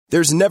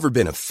There's never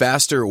been a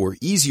faster or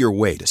easier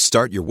way to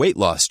start your weight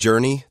loss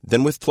journey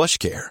than with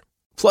PlushCare.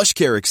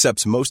 PlushCare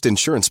accepts most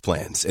insurance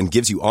plans and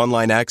gives you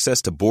online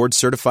access to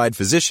board-certified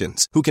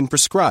physicians who can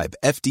prescribe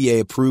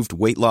FDA-approved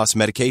weight loss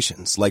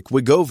medications like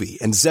Wegovy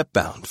and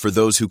Zepbound for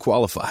those who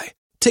qualify.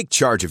 Take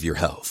charge of your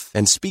health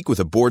and speak with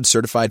a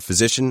board-certified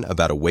physician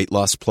about a weight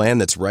loss plan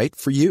that's right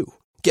for you.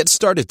 Get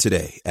started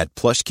today at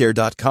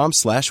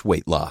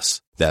plushcare.com/weight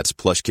loss. That's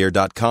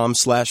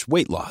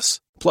plushcare.com/weight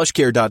loss.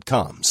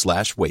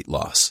 plushcare.com/weight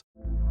loss.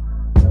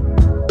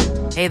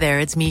 Hey there,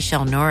 it's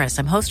Michelle Norris.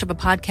 I'm host of a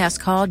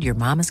podcast called Your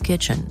Mama's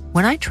Kitchen.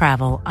 When I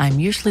travel, I'm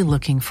usually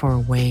looking for a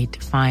way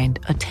to find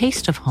a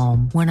taste of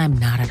home when I'm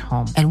not at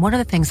home. And one of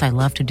the things I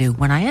love to do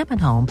when I am at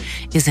home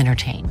is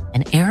entertain.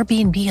 And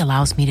Airbnb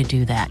allows me to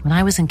do that. When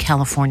I was in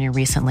California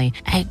recently,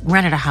 I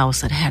rented a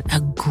house that had a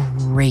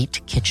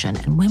great kitchen.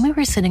 And when we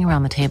were sitting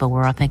around the table, we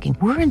were all thinking,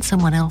 we're in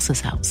someone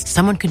else's house.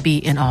 Someone could be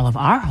in all of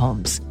our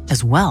homes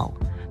as well.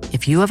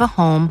 If you have a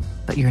home,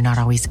 but you're not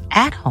always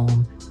at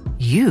home,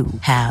 you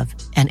have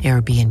an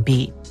Airbnb.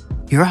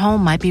 Your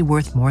home might be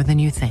worth more than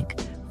you think.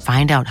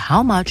 Find out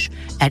how much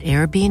at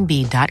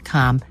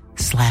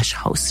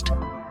airbnb.com/host.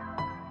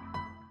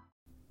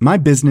 My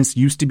business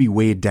used to be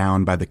weighed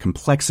down by the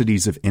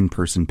complexities of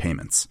in-person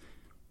payments.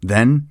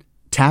 Then,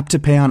 Tap to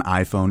Pay on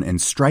iPhone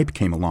and Stripe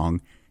came along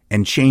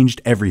and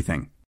changed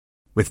everything.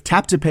 With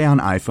Tap to Pay on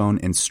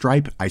iPhone and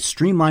Stripe, I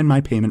streamlined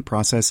my payment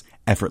process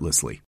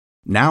effortlessly.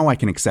 Now I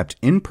can accept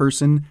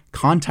in-person,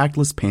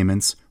 contactless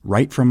payments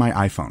right from my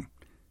iPhone.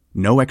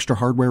 No extra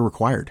hardware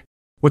required.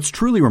 What's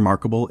truly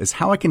remarkable is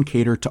how I can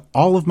cater to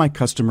all of my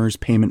customers'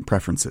 payment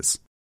preferences.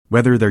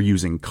 Whether they're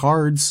using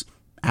cards,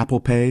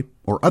 Apple Pay,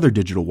 or other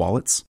digital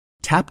wallets,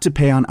 Tap to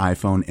Pay on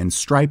iPhone and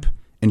Stripe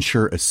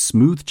ensure a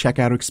smooth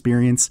checkout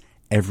experience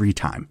every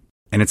time.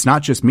 And it's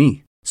not just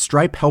me.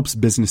 Stripe helps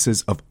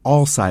businesses of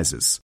all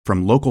sizes,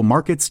 from local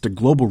markets to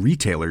global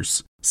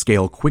retailers,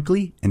 scale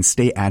quickly and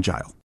stay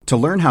agile. To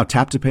learn how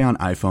Tap to Pay on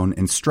iPhone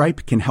and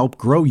Stripe can help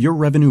grow your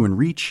revenue and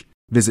reach,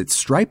 visit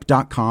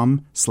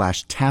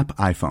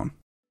stripe.com/tapiphone.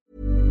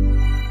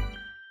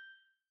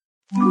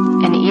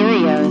 An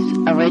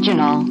Erios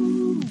original.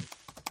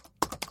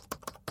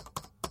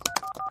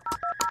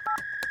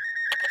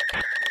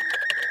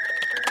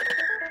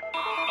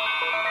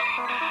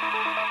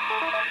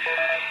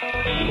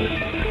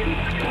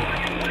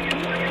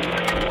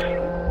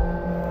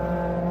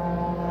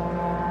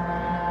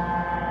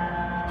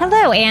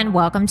 Hello and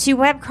welcome to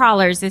Web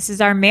Crawlers. This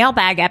is our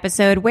mailbag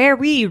episode where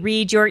we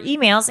read your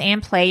emails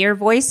and play your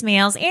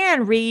voicemails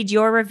and read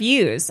your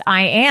reviews.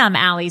 I am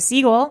Allie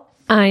Siegel.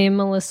 I am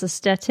Melissa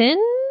Stettin.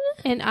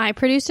 And I,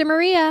 producer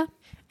Maria.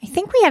 I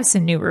think we have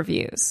some new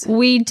reviews.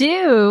 We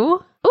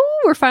do.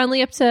 Oh, we're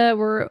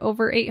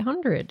over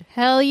 800.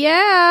 Hell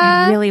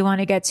yeah. I really want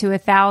to get to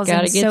 1,000.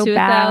 Gotta get so to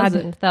bad.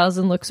 1,000.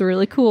 1,000 looks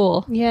really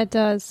cool. Yeah, it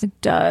does.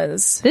 It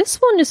does. This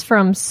one is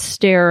from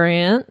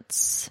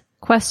Starance.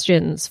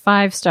 Questions,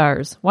 5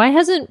 stars. Why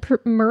hasn't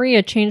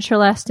Maria changed her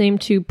last name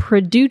to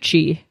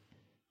Produci?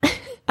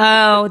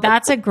 Oh,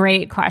 that's a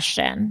great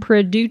question.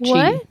 Produci.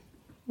 What?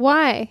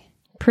 Why?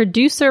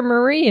 Producer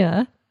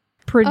Maria.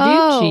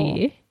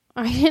 Produci.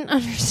 Oh, I didn't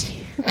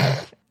understand.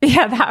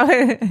 Yeah, that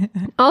was...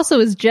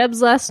 Also, is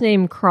Jeb's last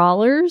name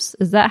Crawlers?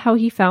 Is that how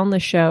he found the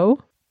show?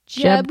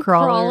 Jeb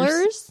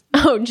Crawlers?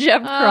 Oh,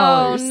 Jeb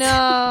Crawlers. Oh,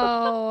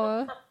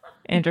 no.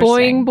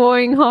 Interesting. Boing,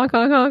 boing, honk,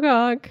 honk, honk,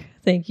 honk.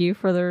 Thank you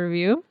for the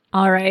review.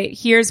 All right.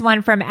 Here's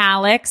one from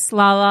Alex.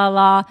 La, la,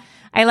 la.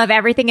 I love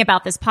everything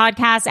about this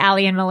podcast.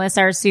 Allie and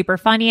Melissa are super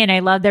funny, and I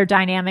love their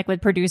dynamic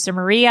with producer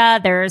Maria.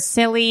 They're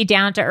silly,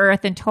 down to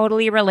earth, and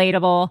totally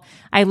relatable.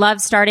 I love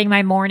starting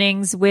my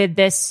mornings with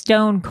this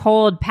stone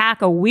cold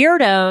pack of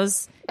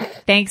weirdos.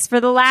 Thanks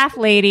for the laugh,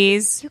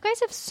 ladies. You guys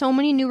have so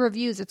many new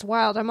reviews. It's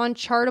wild. I'm on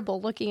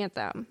Chartable looking at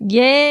them.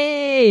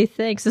 Yay.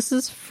 Thanks. This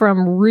is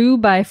from Rue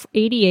by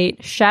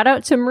 88. Shout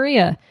out to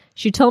Maria.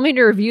 She told me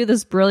to review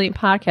this brilliant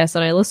podcast,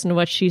 and I listened to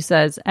what she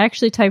says. I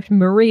actually typed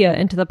Maria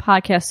into the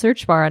podcast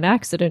search bar on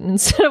accident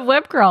instead of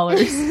Web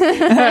Crawlers.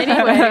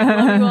 Anyway,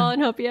 love you all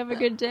and hope you have a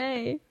good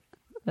day.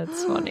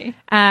 That's funny.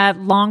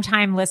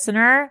 Longtime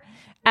listener.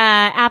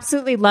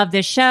 Absolutely love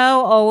this show.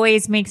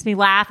 Always makes me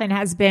laugh and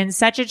has been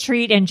such a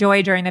treat and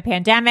joy during the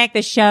pandemic.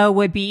 The show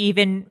would be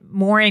even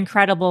more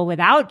incredible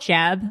without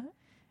Jeb.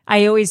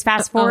 I always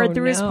fast forward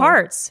through his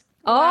parts.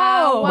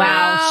 Oh,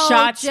 wow.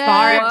 Shots Jeb.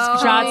 fired. Whoa.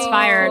 Shots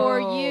fired.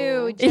 For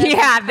you, Jeb.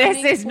 Yeah,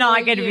 this is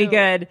not going to be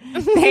good.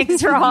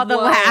 Thanks for all the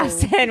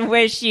laughs and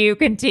wish you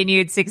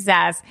continued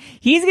success.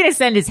 He's going to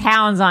send his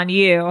hounds on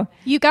you.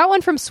 You got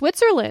one from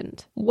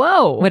Switzerland.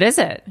 Whoa. What is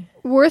it?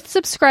 Worth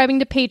subscribing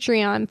to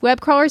Patreon.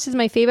 Web Crawlers is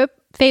my favorite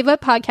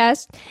favorite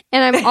podcast,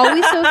 and I'm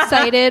always so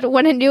excited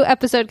when a new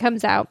episode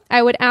comes out.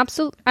 I would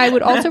also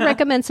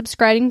recommend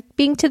subscribing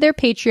to their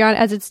Patreon,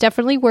 as it's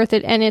definitely worth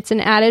it, and it's an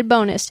added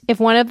bonus if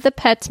one of the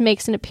pets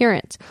makes an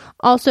appearance.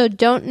 Also,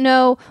 don't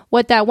know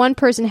what that one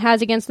person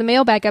has against the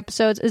mailbag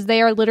episodes, as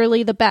they are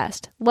literally the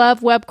best.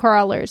 Love web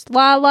crawlers.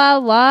 La la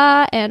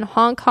la and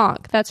honk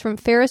honk. That's from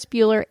Ferris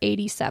Bueller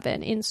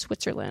 87 in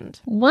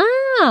Switzerland. Wow.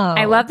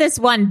 I love this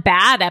one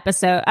bad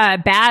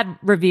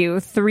review,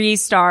 3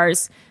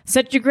 stars.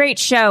 Such a great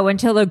show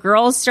until the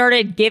girls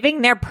started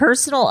giving their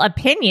personal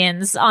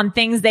opinions on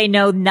things they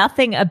know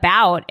nothing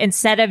about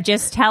instead of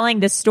just telling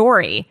the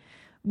story.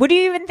 What do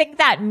you even think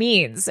that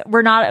means?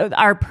 We're not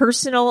our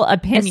personal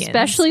opinions.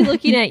 Especially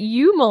looking at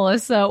you,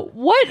 Melissa.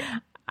 What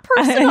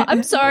personal?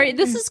 I'm sorry.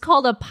 This is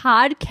called a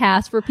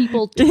podcast where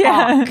people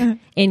talk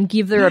and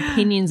give their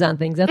opinions on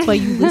things. That's why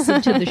you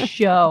listen to the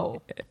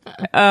show.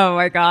 Oh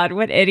my God.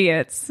 What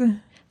idiots.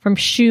 From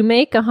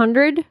Shoemake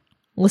 100,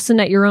 listen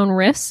at your own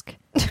risk.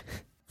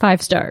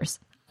 5 stars.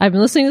 I've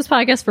been listening to this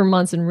podcast for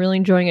months and really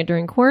enjoying it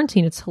during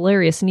quarantine. It's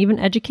hilarious and even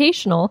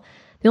educational.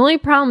 The only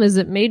problem is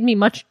it made me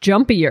much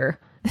jumpier.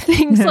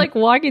 Things like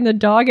walking the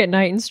dog at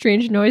night and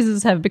strange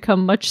noises have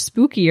become much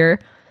spookier.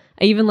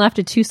 I even left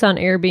a Tucson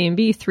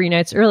Airbnb 3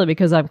 nights early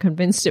because I'm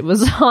convinced it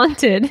was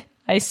haunted.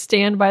 I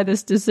stand by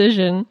this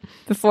decision.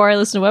 Before I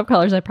listened to Web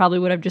Crawlers, I probably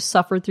would have just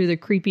suffered through the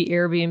creepy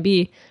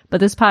Airbnb, but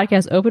this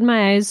podcast opened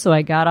my eyes, so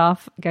I got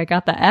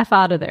the F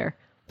out of there.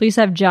 Please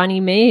have Johnny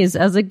Mays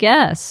as a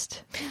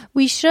guest.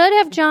 We should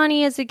have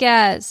Johnny as a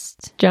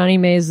guest. Johnny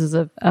Mays is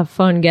a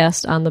fun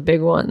guest on the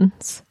big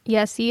ones.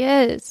 Yes, he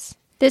is.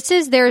 This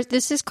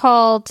is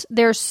called,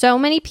 there's so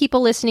many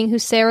people listening who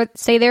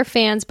say they're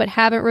fans but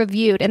haven't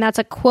reviewed. And that's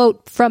a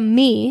quote from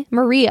me,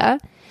 Maria.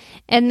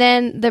 And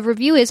then the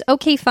review is,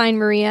 okay, fine,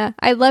 Maria.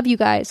 I love you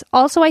guys.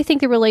 Also, I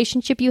think the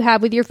relationship you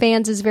have with your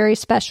fans is very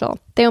special.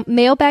 The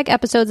mailbag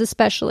episodes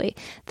especially.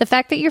 The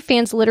fact that your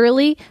fans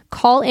literally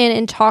call in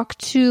and talk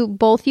to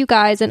both you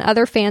guys and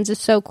other fans is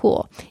so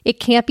cool. It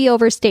can't be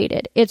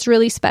overstated. It's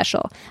really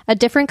special. A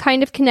different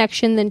kind of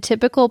connection than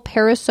typical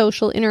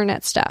parasocial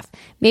internet stuff.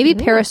 Maybe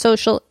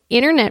parasocial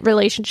internet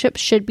relationships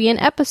should be an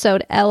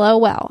episode,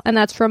 LOL. And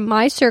that's from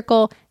my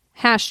circle,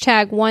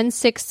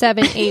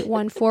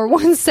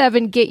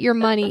 #167811417. Get your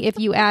money if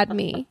you add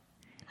me.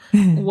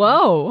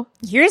 Whoa.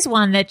 Here's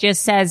one that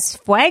just says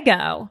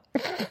Fuego.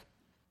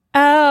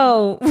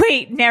 Oh,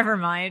 wait, never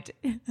mind.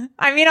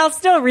 I mean, I'll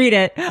still read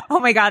it. Oh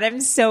my God, I'm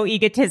so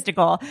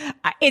egotistical.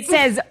 It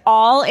says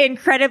all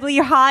incredibly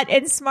hot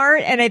and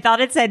smart, and I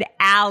thought it said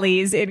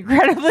Allie's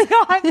incredibly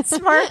hot and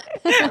smart,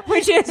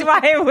 which is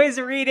why I was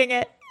reading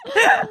it.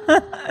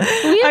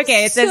 We have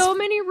it says, so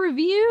many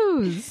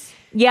reviews.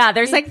 Yeah,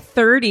 there's like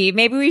 30.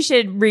 Maybe we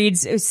should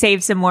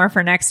save some more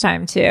for next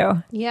time too.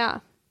 Yeah.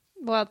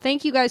 Well,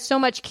 thank you guys so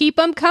much. Keep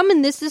them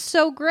coming. This is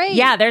so great.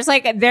 Yeah, there's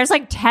like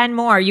 10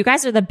 more. You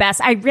guys are the best.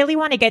 I really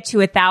want to get to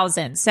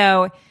 1,000.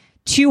 So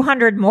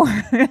 200 more.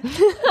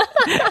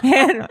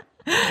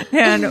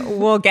 and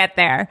we'll get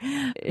there.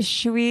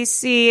 Should we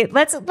see?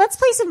 Let's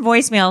play some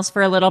voicemails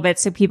for a little bit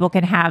so people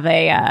can have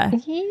a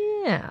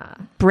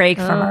break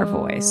from our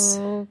voice.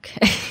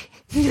 Okay.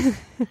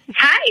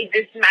 Hi,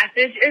 this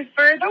message is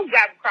for the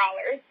web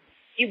crawlers.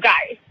 You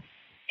guys,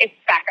 it's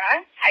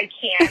Becca. I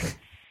can't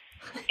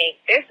make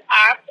this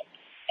up.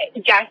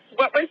 Guess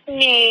what was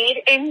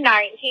made in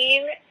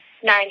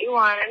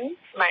 1991?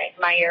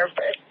 My year of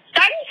birth.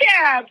 Sun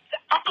chips!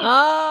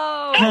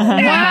 Oh,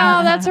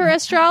 wow, that's her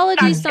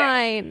astrology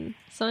sign.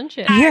 Sun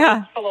chips.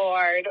 Yeah.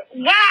 Lord.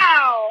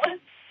 Wow.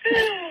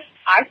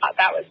 I thought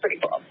that was pretty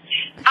cool.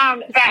 But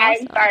awesome.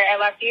 I'm sorry, I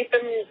left you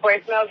some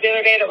voicemails the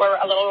other day that were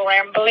a little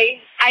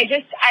rambly. I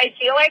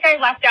feel like I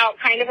left out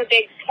kind of a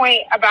big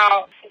point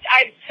about,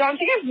 I don't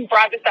think I've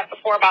brought this up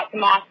before about the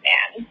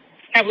Mothman.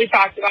 Have we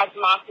talked about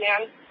the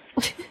Mothman?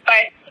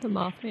 But the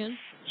Mothman?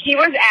 He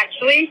was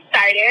actually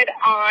sighted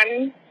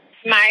on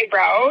my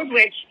road,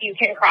 which you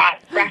can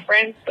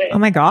cross-reference with oh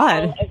my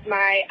God. all of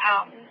my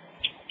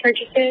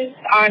purchases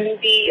on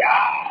the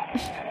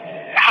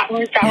Hot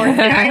Horse Tower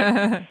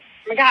tonight.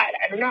 Oh my God,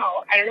 I don't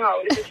know.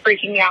 This is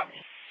freaking me out.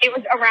 It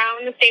was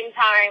around the same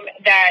time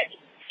that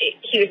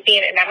he was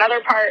seen in another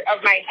part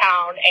of my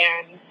town,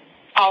 and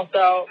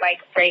also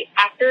like right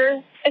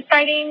after the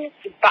sighting.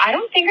 But I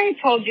don't think I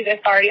told you this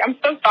already. I'm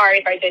so sorry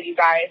if I did, you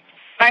guys.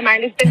 My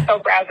mind has been so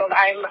frazzled.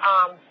 I'm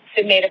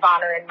the maid of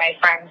honor in my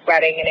friend's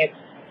wedding, and it's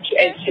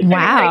just been a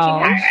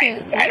crazy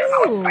time. I don't know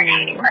what's going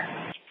on anymore.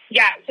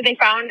 Yeah, so they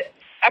found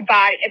a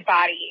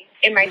body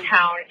in my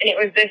town, and it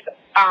was this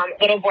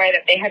little boy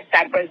that they had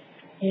said was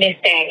missing,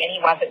 and he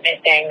wasn't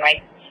missing.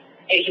 Like,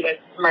 he was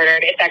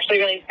murdered. It's actually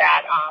really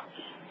sad.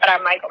 But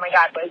I'm like, oh my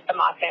God, was the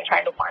Mothman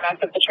trying to warn us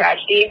of the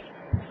tragedy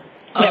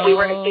that we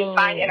were to soon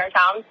find in our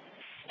town?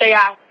 So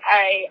yeah,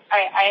 I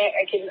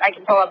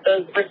can pull up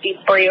those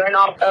receipts for you. And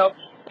also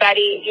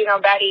Betty,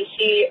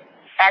 she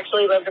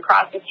actually lived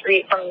across the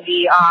street from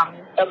the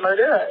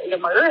murderers.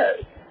 It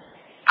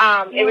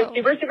was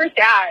super, super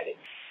sad.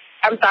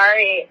 I'm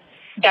sorry,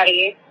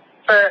 Betty,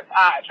 for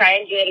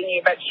triangulating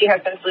you, but she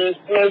has since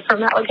moved from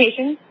that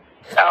location.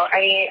 So I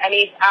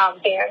need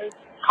fans,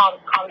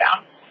 calm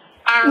down.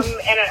 And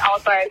then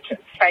also I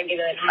try and get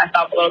it in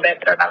myself a little bit,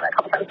 but I've done that a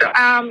couple times. So,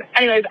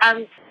 anyways,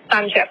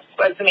 sun chips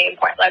was the main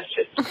point. Let's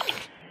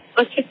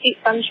just eat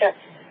sun chips.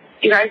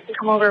 You guys can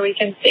come over. We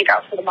can stake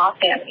out for the Moss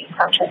Band and eat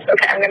sun chips.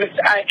 Okay,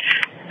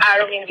 I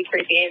don't mean to be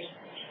creepy.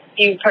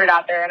 You put it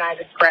out there, and I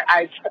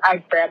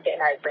grabbed it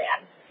and I ran.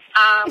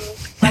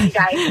 Love you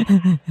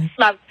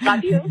guys.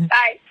 Love you.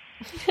 Bye.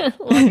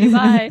 Love you.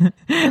 Bye.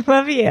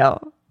 Love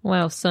you.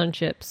 Wow, sun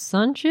chips.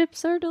 Sun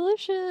chips are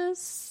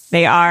delicious.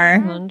 They are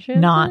Sun chips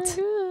not. are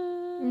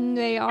good.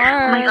 They are.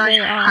 Oh my gosh. They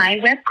are. Hi,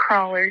 web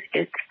crawlers.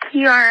 It's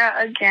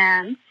Kiara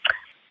again.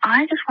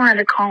 I just wanted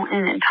to call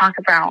in and talk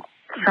about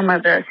some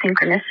of the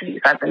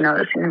synchronicities I've been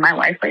noticing in my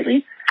life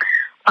lately.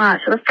 So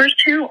the first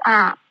two,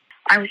 I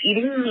was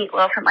eating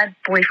meatloaf at my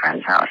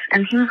boyfriend's house,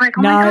 and he was like,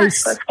 oh my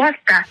gosh, let's watch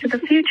Back to the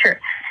Future.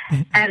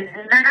 And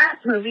in that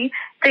movie,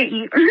 they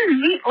eat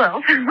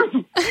meatloaf.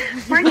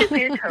 Why is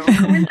it a total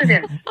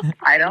coincidence?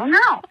 I don't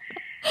know.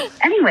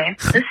 Anyway,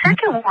 the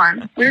second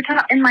one,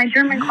 in my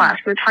German class,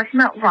 we were talking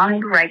about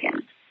Ronald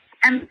Reagan.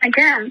 And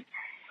again,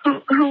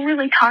 who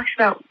really talks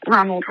about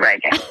Ronald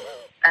Reagan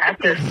at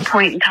this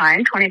point in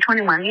time,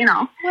 2021, you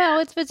know? Well,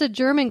 it's a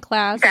German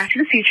class. Back to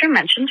the Future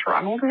mentions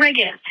Ronald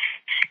Reagan.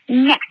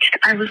 Next,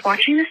 I was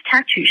watching this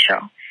tattoo show,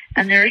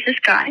 and there was this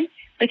guy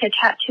with a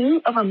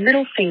tattoo of a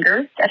middle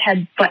finger that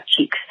had butt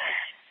cheeks.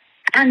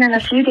 And then a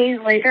few days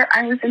later,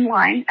 I was in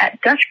line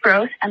at Dutch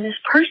Bros, and this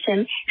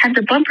person had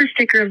the bumper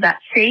sticker of that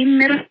same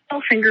middle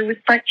finger with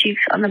butt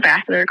cheeks on the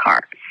back of their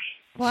car.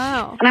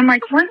 Wow. And I'm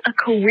like, what a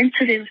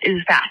coincidence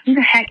is that? Who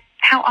the heck,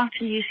 how often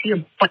do you see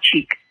a butt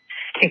cheek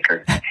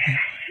sticker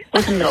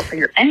with a middle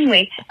finger?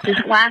 Anyway, this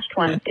last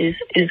one is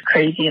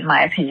crazy in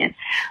my opinion.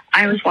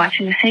 I was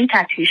watching the same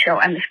tattoo show,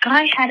 and this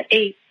guy had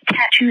a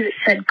tattoo that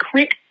said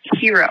Clit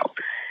Hero.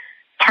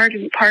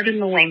 Pardon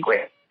the language.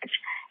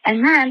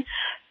 And then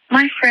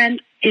my friend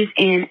is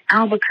in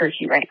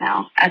Albuquerque right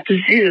now at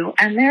the zoo,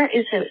 and there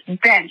is a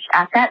bench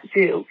at that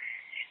zoo,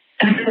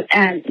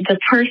 and the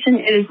person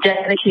it is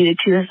dedicated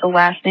to is the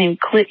last name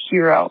Clit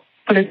Hero,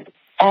 but it's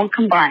all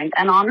combined.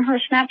 And on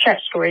her Snapchat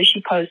story,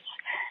 she posts,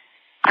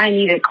 I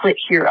need a Clit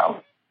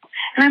Hero.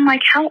 And I'm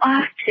like, how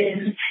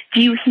often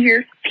do you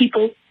hear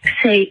people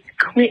say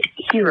Clit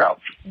Hero?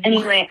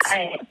 Anyway,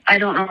 I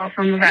don't know if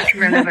I'm about to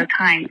run out of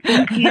time. La,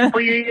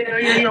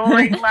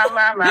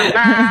 la, la,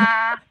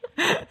 la.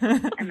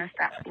 I missed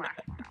that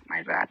last one.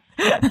 My bad.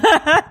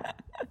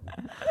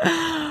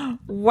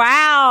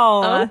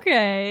 Wow.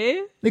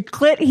 Okay. The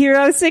Clit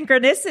Hero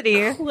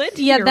synchronicity.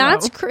 Yeah,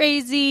 that's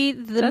crazy.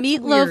 The That's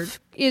meatloaf weird.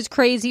 is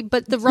crazy,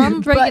 but the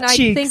Ronald Reagan, I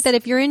cheeks. think that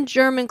if you're in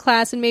German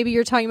class and maybe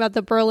you're talking about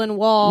the Berlin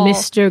Wall,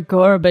 Mr.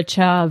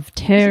 Gorbachev,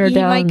 tear He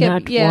down might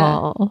get- that yeah.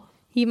 wall.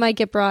 he might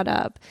get brought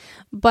up.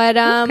 But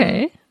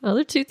Okay.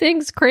 Other two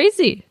things,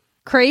 crazy.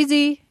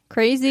 crazy.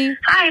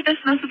 Hi, this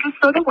is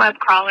for the web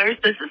crawlers.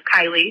 This is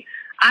Kylie.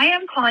 I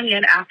am calling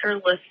in after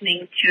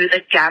listening to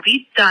the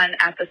Gabby Dunn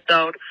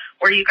episode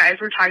where you guys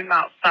were talking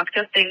about fucked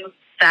up things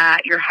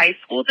that your high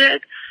school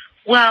did.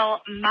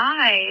 Well,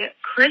 my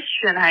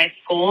Christian high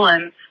school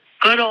in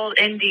good old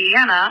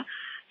Indiana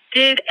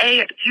did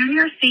a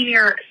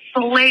junior-senior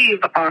slave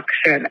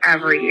auction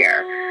every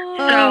year.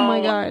 Oh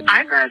my God.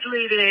 I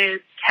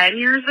graduated 10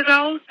 years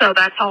ago, so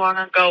that's how long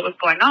ago it was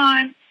going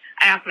on.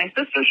 I asked my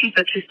sister, she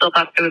said she still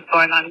thought it was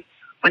going on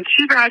when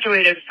she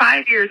graduated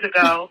 5 years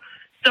ago.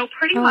 So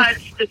pretty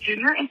much the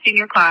junior and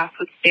senior class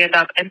would stand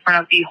up in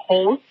front of the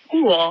whole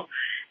school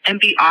and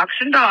be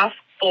auctioned off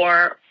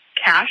for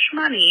cash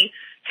money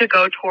to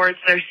go towards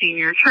their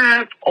senior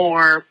trip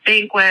or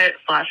banquet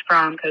 /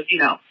 prom, because, you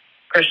know,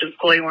 Christian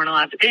school, you weren't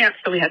allowed to dance,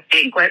 so we had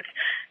banquets.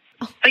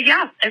 But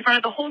yeah, in front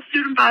of the whole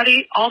student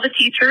body, all the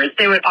teachers,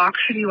 they would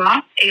auction you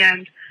off,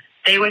 and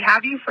they would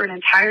have you for an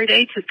entire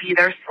day to be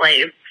their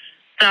slave.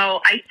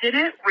 So I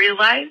didn't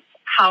realize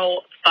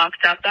how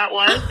fucked up that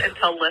was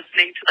until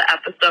listening to the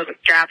episode with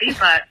Gabby,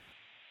 but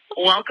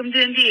welcome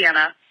to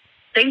Indiana.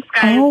 Thanks,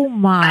 guys. Oh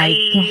my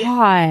Bye.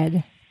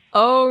 God.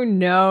 Oh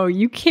no,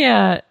 you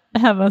can't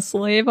have a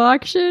slave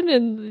auction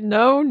and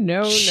no.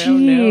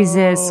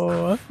 Jesus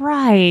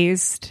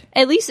Christ.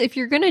 At least if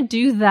you're gonna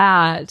do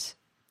that,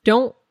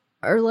 don't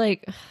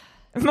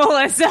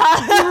Melissa.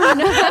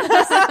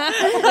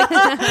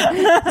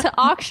 to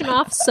auction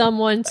off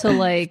someone to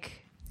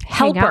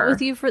Help hang out her.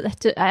 with you for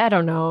that. I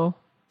don't know.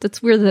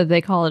 That's weird that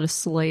they call it a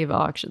slave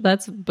auction.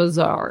 That's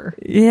bizarre.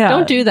 Yeah.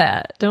 Don't do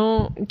that.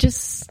 Don't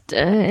just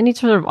any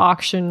sort of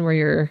auction where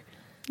you're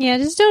Yeah,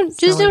 just don't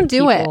selling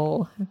do it.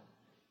 people.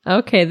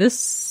 Okay,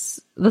 this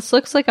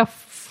looks like a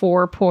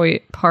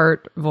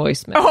 4-part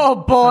voicemail. Oh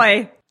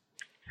boy.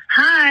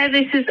 Hi,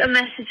 this is a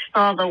message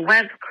for the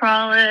web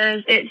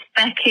crawlers. It's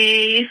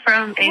Becky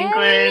from England.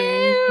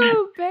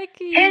 Hello,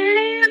 Becky.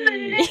 Hello,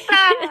 Melissa.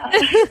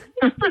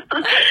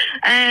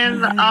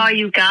 Oh,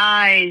 you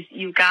guys,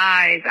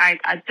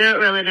 I don't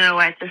really know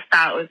where to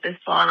start with this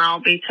one,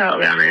 I'll be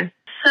totally honest.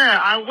 So,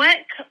 I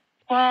work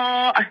for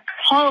a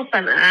call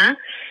center,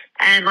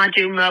 and I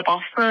do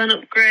mobile phone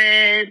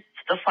upgrades,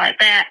 stuff like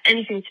that,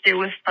 anything to do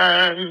with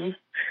phones.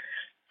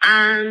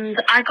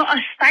 and I got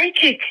a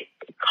psychic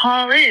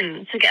call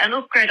in to get an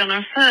upgrade on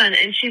her phone,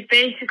 and she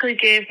basically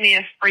gave me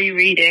a free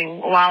reading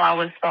while I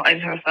was sorting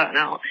her phone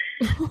out.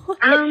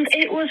 And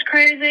it was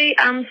crazy,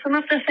 and some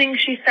of the things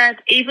she said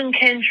even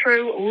came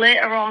true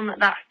later on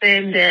that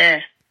same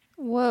day.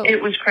 Whoa.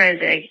 It was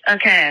crazy.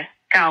 Okay,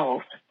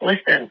 gals,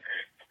 listen.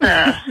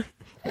 So,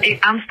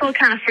 I'm still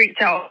kind of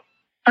freaked out.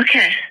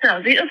 Okay,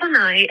 so the other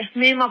night,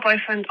 me and my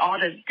boyfriend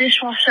ordered a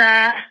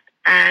dishwasher,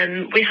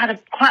 and we had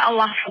quite a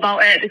laugh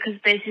about it because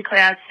basically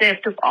I'd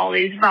saved up all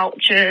these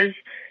vouchers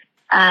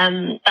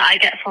that I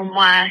get from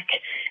work,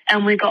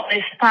 and we got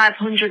this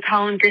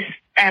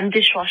 £500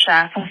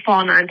 dishwasher for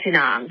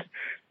 $4.99.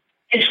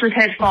 Initially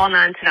paid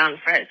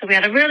 $4.99 for it, so we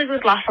had a really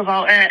good laugh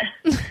about it,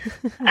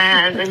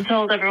 and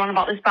told everyone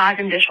about this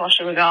bargain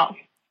dishwasher we got.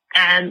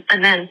 And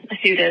then a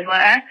few days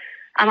later,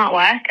 I'm at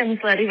work, and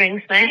this lady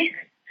rings me.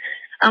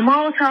 And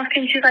while we're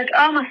talking, she's like,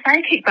 "Oh, my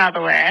psychic, by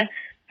the way."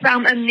 So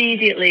I'm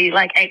immediately,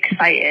 like,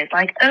 excited.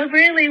 Like, "Oh,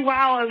 really?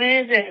 Wow,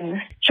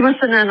 amazing." She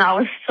must have known I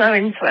was so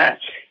into it.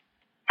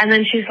 And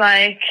then she's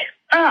like,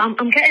 "Oh,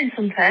 I'm getting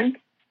something.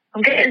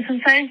 I'm getting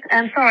something.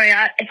 I'm sorry,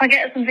 if I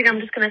get something,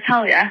 I'm just going to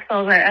tell you." So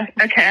I was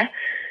like, "Okay."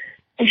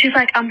 And she's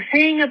like, "I'm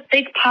seeing a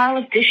big pile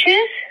of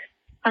dishes."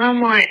 And I'm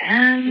like,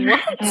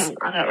 what?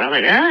 I don't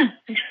really know.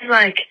 And she's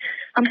like,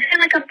 "I'm seeing,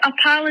 like, a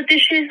pile of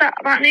dishes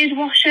that need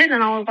washing."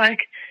 And I was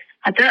like,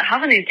 "I don't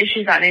have any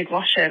dishes that need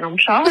washing. I'm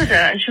sure I don't."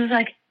 And she was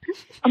like,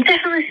 "I'm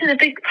definitely seeing a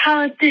big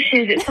pile of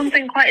dishes. It's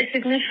something quite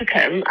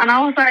significant." And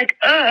I was like,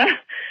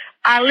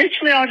 I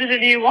literally ordered a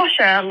new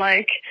washer,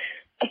 like,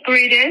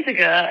 3 days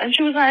ago. And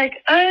she was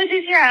like, "Oh,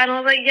 did you?" And I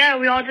was like, "Yeah,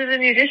 we ordered a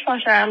new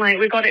dishwasher, and, like,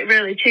 we got it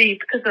really cheap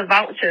because of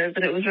vouchers,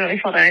 and it was really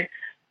funny."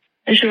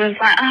 And she was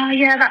like, "Oh,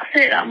 yeah, that's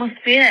it. That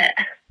must be it."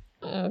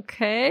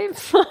 Okay,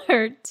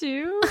 part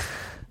 2.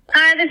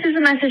 Hi, this is a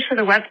message for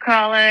the web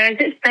crawlers.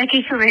 It's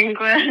Becky from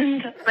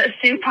England. Let's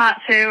do part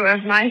 2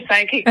 of my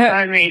psychic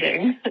phone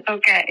reading.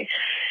 Okay.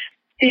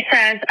 She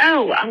says,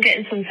 "Oh, I'm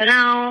getting something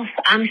else.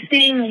 I'm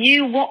seeing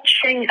you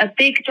watching a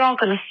big dog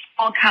and a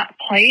small cat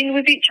playing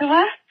with each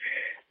other."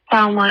 So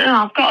I'm like,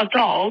 "Oh, I've got a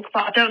dog,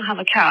 but I don't have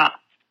a cat."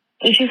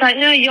 And she's like,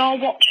 "No, you're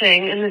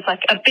watching, and there's,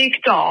 like, a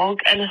big dog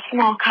and a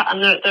small cat,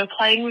 and they're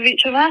playing with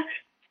each other."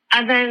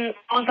 And then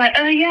I was like,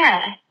 "Oh,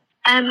 yeah.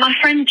 And my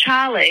friend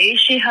Charlie,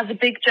 she has a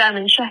big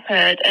German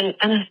Shepherd and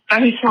a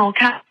very small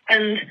cat.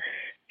 And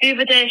the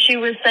other day she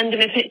was sending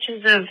me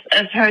pictures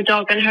of her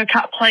dog and her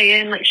cat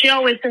playing. Like, she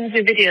always sends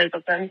me videos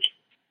of them.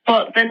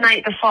 But the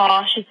night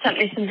before, she sent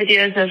me some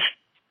videos of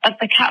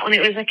the cat when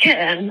it was a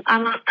kitten.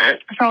 And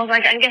so I was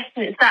like, I'm guessing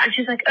it's that. And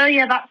she's like, "Oh,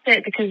 yeah, that's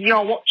it, because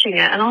you're watching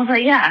it." And I was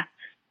like, "Yeah."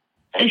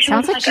 And she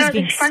Sounds was like she's "Oh,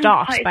 being this friend's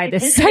stalked quite by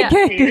this significant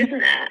psychic. to you,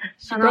 isn't it?"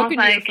 She And broke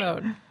into your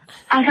phone.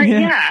 I was like,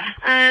 "Yeah."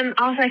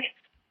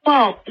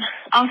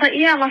 I was like,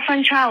 "Yeah, my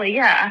friend Charlie,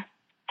 yeah."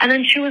 And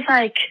then she was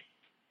like,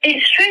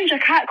 "It's strange, I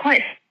can't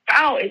quite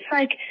figure out. It's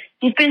like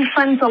you've been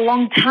friends a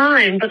long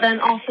time, but then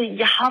also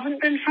you haven't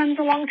been friends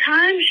a long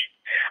time.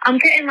 I'm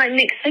getting, like,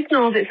 mixed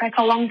signals. It's like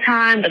a long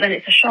time, but then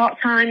it's a short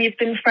time you've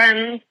been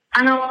friends."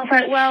 And I was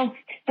like, "Well,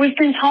 we've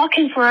been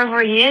talking for over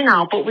a year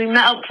now, but we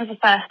met up for the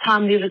first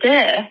time the other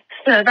day.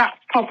 So that's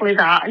probably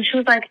that." And she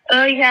was like,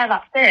 "Oh, yeah,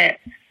 that's it."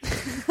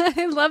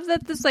 I love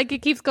that the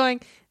psychic keeps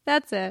going,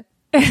 "That's it."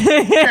 So,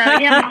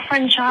 yeah, my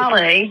friend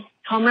Charlie,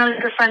 who I'm really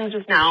good friends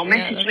with now,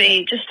 messaged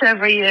me just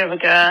over a year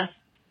ago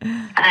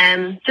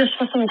just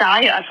for some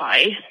diet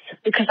advice,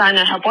 because I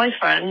know her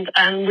boyfriend,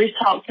 and we've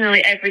talked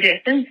nearly every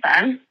day since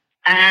then.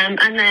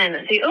 And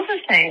then the other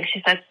thing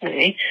she said to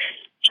me,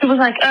 she was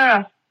like,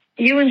 "Oh,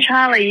 you and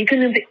Charlie, you're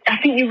going to be, I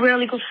think you're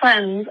really good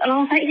friends." And I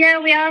was like, "Yeah,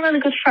 we are really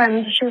good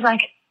friends." She was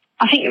like,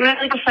 "I think you're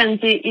really good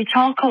friends. You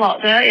talk a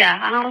lot, don't you?"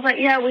 And I was like,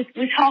 "Yeah,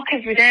 we talk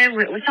every day.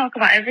 We talk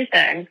about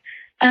everything."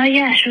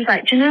 Yeah, she was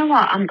like, "Do you know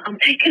what? I'm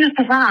picking up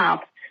a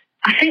vibe.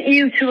 I think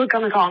you two are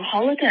going to go on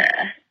holiday."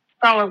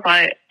 So I was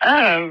like,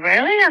 "Oh,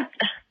 really?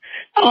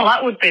 Oh,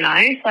 that would be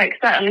nice. Like,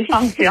 certainly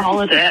fancy a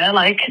holiday."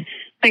 Like,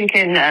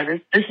 thinking, no,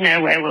 there's no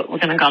way we're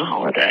going to go on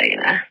holiday, you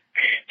know.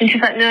 And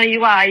she's like, "No,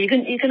 you are. You're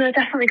going to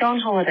definitely go on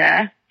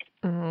holiday."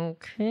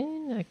 Okay,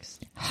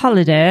 next.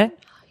 Holiday.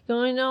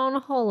 Going on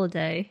a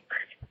holiday.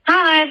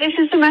 Hi, this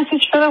is a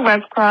message for the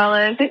web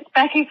crawlers. It's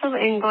Becky from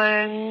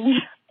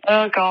England.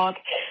 Oh, God.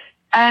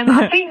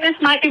 I think this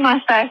might be my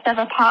first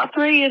ever part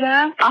 3, you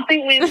know. I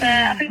think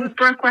we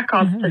broke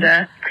records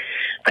today.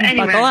 But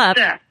anyway,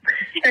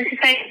 so she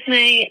says to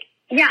me,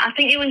 "Yeah, I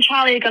think you and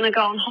Charlie are going to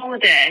go on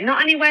holiday.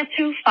 Not anywhere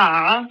too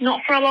far,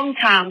 not for a long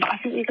time, but I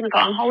think you're going to go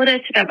on holiday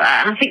together,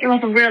 and I think you'll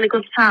have a really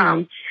good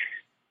time."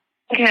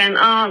 Again,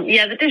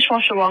 yeah, the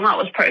dishwasher one, that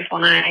was pretty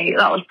funny.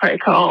 That was pretty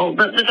cool.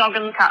 The dog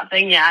and the cat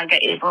thing, yeah, I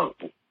get you, but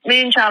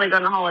me and Charlie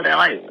going on holiday,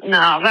 like, no,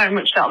 I very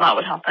much doubt that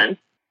would happen.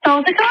 So I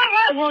was like, "All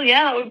right, well,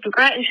 yeah, that would be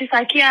great." And she's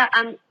like, "Yeah,"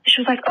 and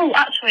she was like, "Oh,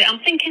 actually, I'm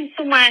thinking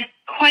somewhere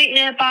quite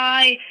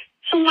nearby,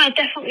 somewhere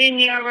definitely in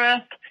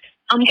Europe.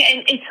 I'm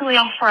getting Italy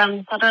or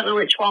France. I don't know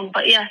which one,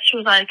 but yeah," she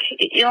was like,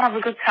 "You'll have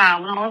a good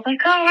time." And I was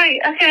like, "All right,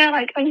 okay,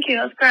 like, thank you,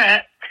 that's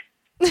great."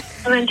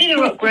 And then did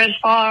a upgrade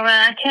for her.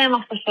 I came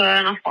off the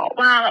phone. I thought,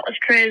 wow, that was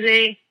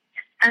crazy.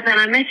 And then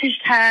I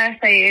messaged her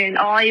saying,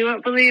 oh, you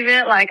won't believe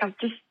it. Like, I've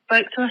just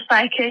spoke to a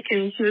psychic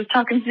and she was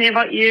talking to me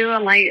about you.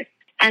 And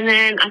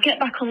then I get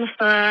back on the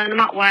phone. I'm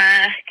at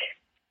work.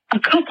 A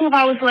couple of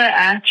hours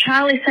later,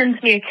 Charlie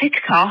sends me a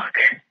TikTok.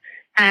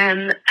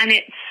 And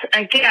it's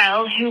a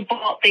girl who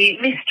bought the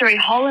mystery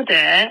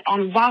holiday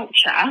on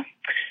Voucher.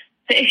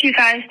 So if you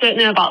guys don't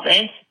know about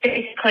this,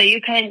 basically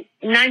you pay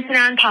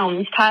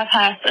 £99 per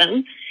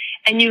person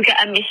and you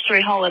get a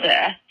mystery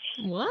holiday.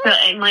 What? So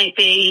it might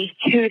be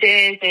 2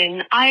 days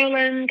in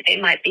Ireland,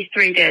 it might be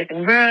 3 days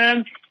in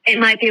Rome, it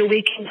might be a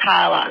week in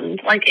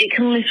Thailand. Like, it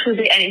can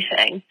literally be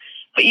anything.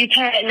 But you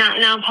pay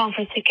 £99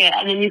 for a ticket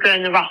and then you go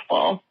in the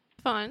raffle.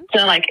 Fun.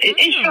 So, like,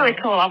 it's really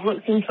cool. I've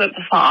looked into it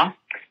before.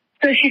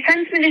 So she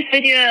sends me this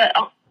video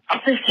of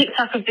this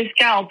TikTok of this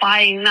girl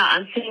buying that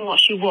and seeing what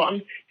she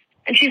won.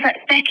 And she's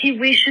like, Becky,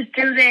 we should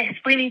do this.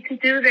 We need to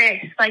do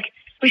this. Like,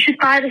 we should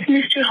buy this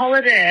mystery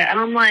holiday. And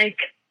I'm like,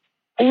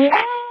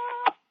 what?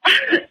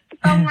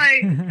 I'm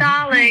like,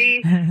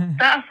 darling,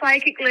 that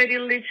psychic lady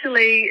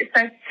literally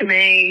said to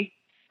me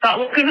that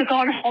we're going to go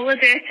on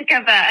holiday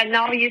together. And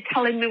now you're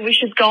telling me we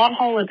should go on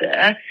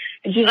holiday.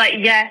 And she's like,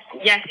 yes,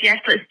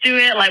 let's do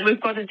it. Like, we've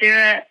got to do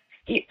it.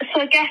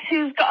 So guess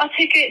who's got a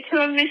ticket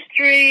to a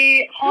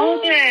mystery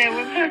holiday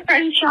with her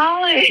friend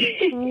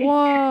Charlie?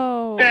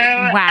 Whoa. So,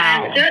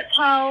 wow. Don't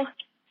tell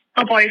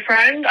my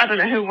boyfriend. I don't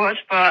know who would,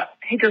 but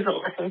he doesn't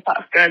listen, so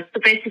that's good. So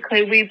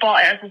basically, we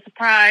bought it as a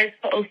surprise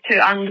for us two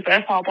and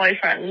both our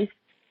boyfriends.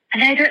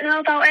 And they don't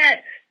know about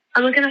it.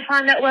 And we're going to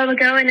find out where we're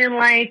going in,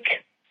 like,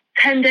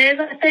 10 days,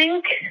 I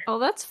think. Oh,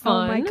 that's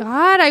fun. Oh, my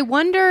God. I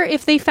wonder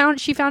if she found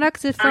out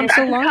because it's from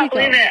so long ago. I can't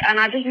believe it. And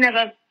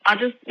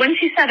when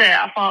she said it,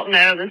 I thought,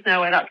 no, there's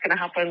no way that's going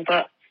to happen.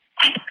 But,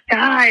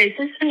 guys,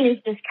 this thing is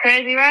just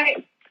crazy,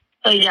 right?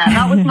 So, yeah,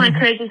 that was my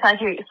crazy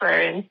psychic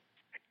experience.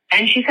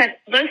 And she said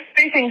those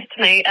three things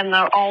to me, and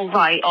they're all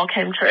right, all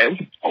came true.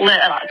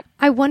 Later.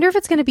 I wonder if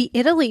it's going to be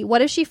Italy.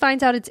 What if she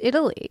finds out it's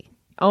Italy?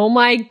 Oh,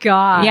 my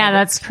God. Yeah,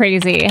 that's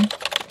crazy.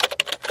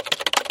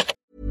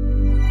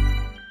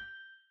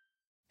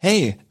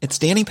 Hey, it's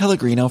Danny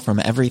Pellegrino from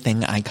Everything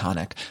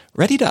Iconic.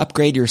 Ready to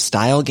upgrade your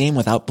style game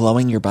without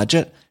blowing your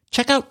budget?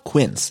 Check out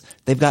Quince.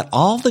 They've got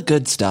all the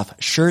good stuff,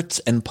 shirts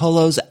and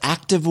polos,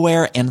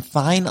 activewear, and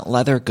fine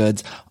leather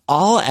goods,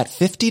 all at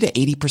 50 to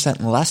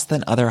 80% less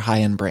than other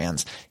high-end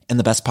brands. And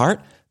the best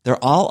part?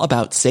 They're all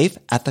about safe,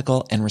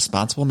 ethical, and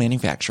responsible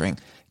manufacturing.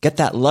 Get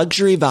that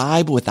luxury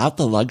vibe without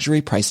the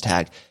luxury price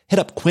tag. Hit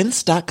up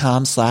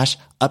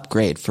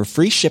quince.com/upgrade for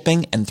free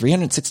shipping and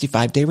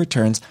 365-day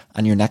returns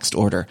on your next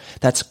order.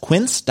 That's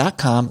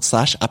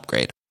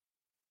quince.com/upgrade.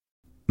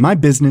 My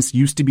business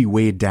used to be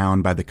weighed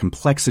down by the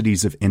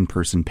complexities of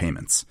in-person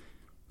payments.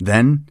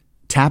 Then,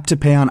 Tap to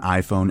Pay on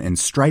iPhone and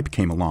Stripe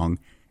came along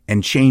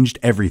and changed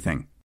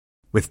everything.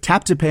 With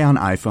Tap to Pay on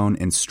iPhone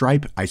and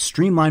Stripe, I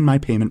streamlined my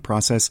payment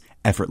process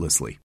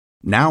effortlessly.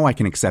 Now I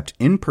can accept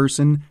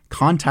in-person,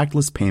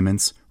 contactless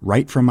payments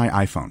right from my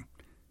iPhone.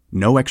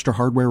 No extra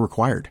hardware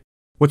required.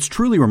 What's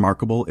truly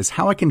remarkable is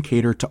how I can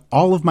cater to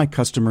all of my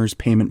customers'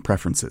 payment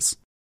preferences.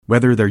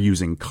 Whether they're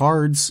using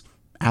cards,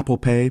 Apple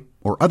Pay,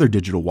 or other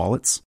digital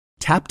wallets,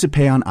 Tap to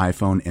Pay on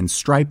iPhone and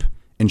Stripe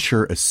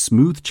ensure a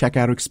smooth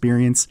checkout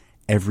experience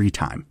every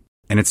time.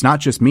 And it's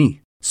not just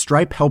me.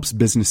 Stripe helps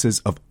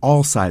businesses of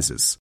all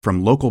sizes,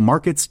 from local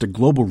markets to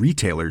global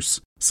retailers,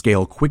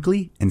 scale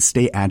quickly and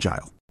stay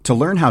agile. To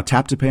learn how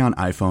Tap to Pay on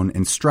iPhone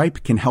and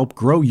Stripe can help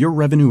grow your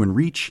revenue and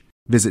reach,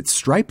 visit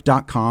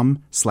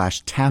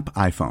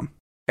stripe.com/tapiphone.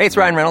 Hey, it's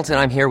Ryan Reynolds, and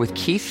I'm here with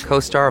Keith,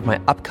 co-star of my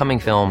upcoming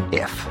film,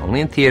 If, only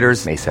in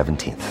theaters May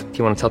 17th. Do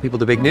you want to tell people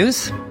the big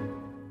news?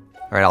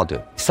 All right, I'll do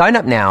it. Sign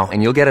up now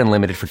and you'll get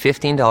unlimited for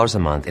 $15 a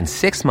month and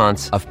 6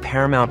 months of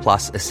Paramount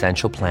Plus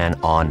Essential Plan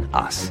on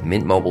us.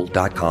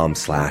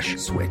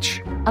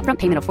 MintMobile.com/switch. Upfront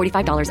payment of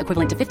 $45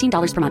 equivalent to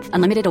 $15 per month.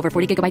 Unlimited over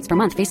 40 gigabytes per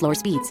month. Face lower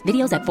speeds.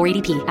 Videos at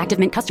 480p. Active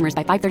Mint customers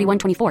by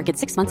 531.24 get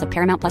 6 months of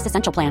Paramount Plus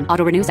Essential Plan.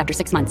 Auto renews after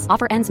 6 months.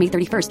 Offer ends May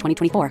 31st,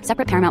 2024.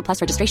 Separate Paramount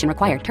Plus registration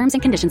required. Terms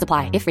and conditions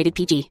apply if rated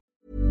PG.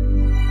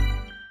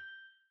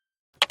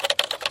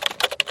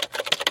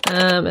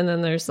 And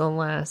then there's the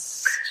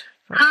last...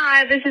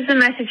 Hi, this is a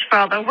message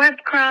for the web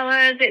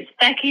crawlers. It's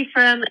Becky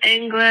from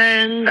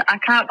England. I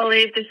can't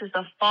believe this is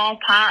a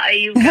 4-parter,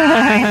 you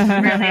guys.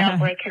 Really are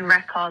breaking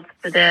records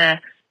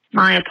today.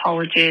 My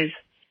apologies.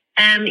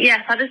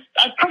 Yes, I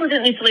probably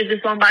didn't need to leave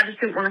this one, but I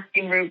just didn't want to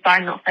seem rude by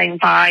not saying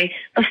bye.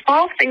 The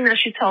fourth thing that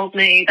she told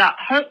me that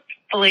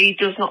hopefully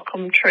does not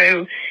come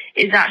true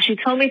is that she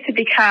told me to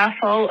be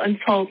careful and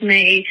told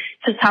me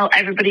to tell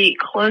everybody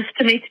close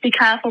to me to be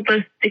careful,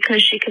 but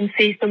because she can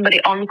see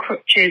somebody on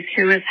crutches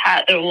who has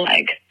hurt their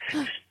leg.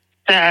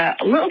 So a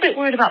little bit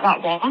worried about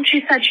that one.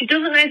 She said she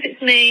doesn't know if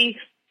it's me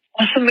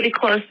or somebody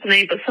close to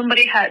me, but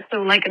somebody hurts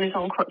their leg and is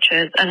on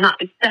crutches, and that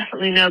is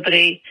definitely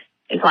nobody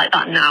is like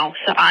that now.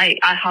 So I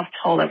have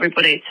told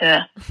everybody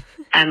to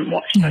and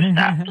watch those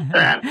steps.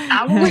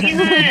 I will let you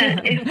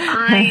know if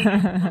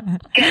I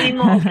get any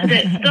more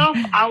up-to-date stuff.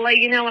 I'll let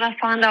you know when I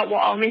find out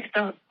what our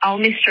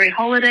mystery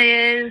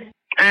holiday is.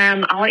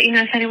 I'll let you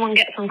know if anyone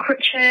gets on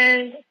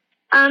crutches.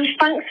 And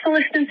thanks for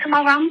listening to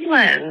my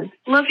rambling.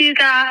 Love you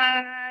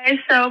guys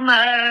so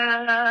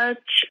much.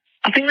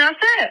 I think that's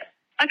it.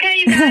 Okay,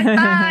 you guys.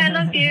 Bye.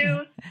 Love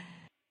you.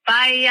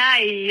 Bye.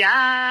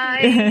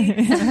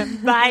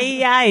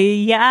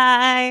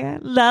 Bye.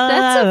 Love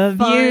That's a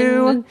fun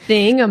you.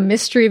 thing, a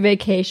mystery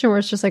vacation where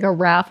it's just like a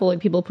raffle, like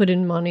people put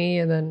in money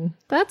and then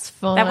that's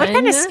fun. That would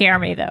kind of scare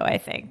me, though, I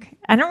think.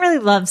 I don't really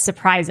love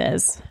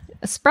surprises.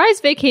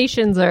 Surprise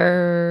vacations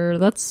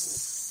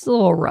that's a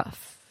little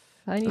rough.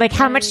 Like,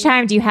 how much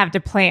time do you have to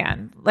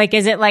plan? Like,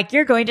 is it like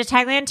you're going to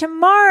Thailand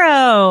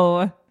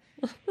tomorrow?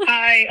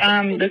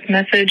 Hi, this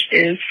message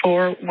is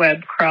for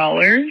web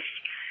crawlers.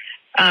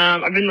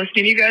 I've been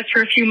listening to you guys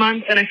for a few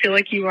months, and I feel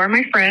like you are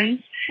my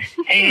friends.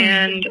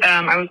 And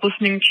I was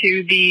listening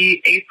to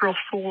the April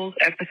Fool's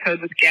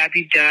episode with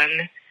Gabby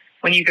Dunn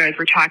when you guys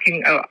were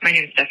talking. Oh, my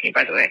name is Stephanie,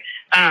 by the way.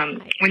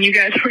 When you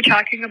guys were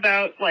talking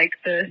about like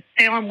the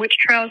Salem witch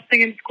trials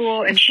thing in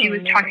school, and she was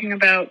talking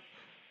about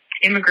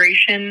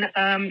immigration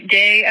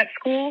day at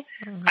school.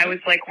 I was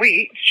like,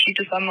 wait, she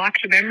just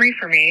unlocked a memory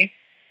for me.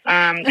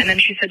 And then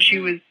she said she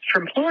was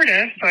from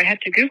Florida, so I had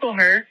to Google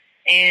her.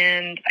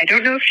 And I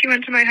don't know if she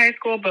went to my high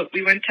school, but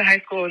we went to high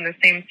school in the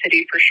same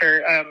city for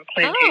sure,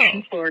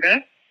 Plantation,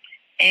 Florida.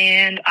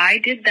 And I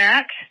did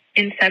that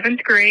in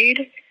 7th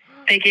grade.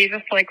 They gave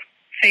us like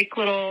fake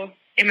little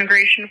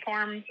immigration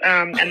forms,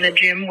 and the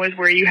gym was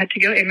where you had to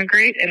go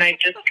immigrate. And I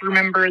just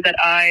remember that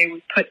I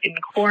was put in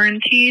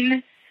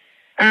quarantine.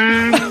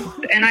 And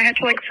I had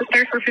to like sit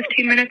there for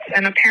 15 minutes,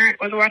 and a parent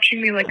was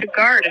watching me like a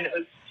guard, and it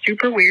was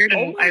super weird.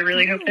 And I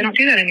really hope they don't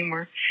do that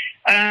anymore.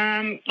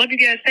 Love you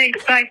guys.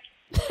 Thanks. Bye.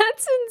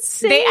 That's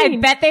insane. I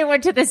bet they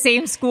went to the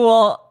same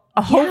school.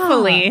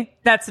 Hopefully,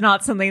 that's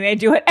not something they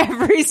do at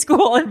every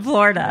school in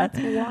Florida.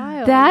 That's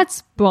wild.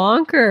 That's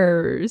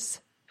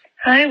bonkers.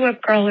 Hi,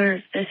 web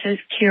crawlers. This is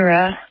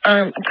Kira.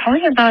 I'm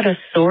calling about a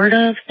sort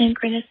of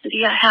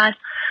synchronicity I had.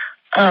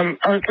 I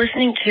was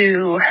listening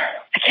to,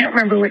 I can't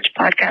remember which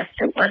podcast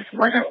it was. It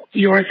wasn't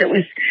yours. It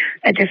was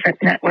a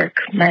different network.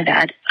 My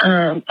bad.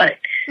 But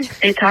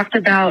they talked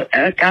about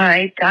a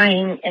guy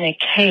dying in a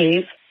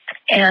cave.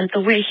 And the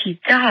way he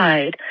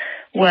died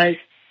was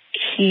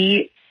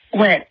he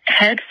went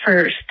head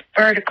first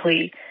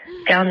vertically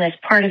down this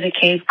part of the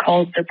cave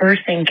called the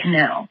birthing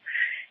canal.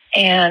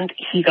 And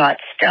he got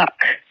stuck.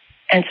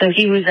 And so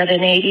he was at an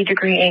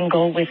 80-degree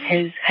angle with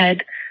his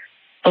head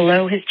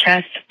below his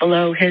chest,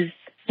 below his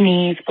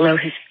knees, below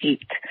his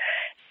feet.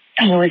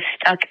 And he was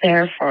stuck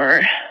there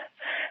for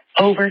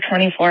over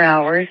 24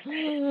 hours.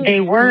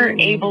 They were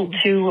able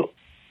to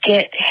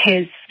get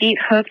his feet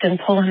hooked and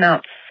pull him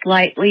out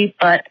slightly,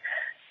 but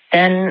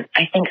then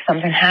I think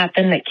something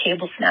happened, the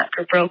cable snapped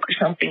or broke or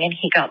something, and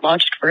he got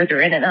lodged further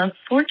in. And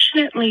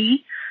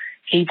unfortunately,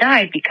 he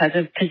died because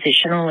of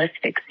positional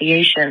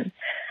asphyxiation.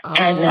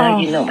 And now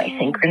you know my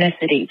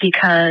synchronicity,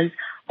 because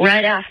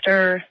right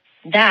after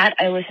that,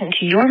 I listened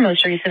to your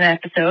most recent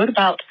episode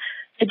about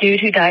the dude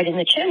who died in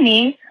the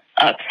chimney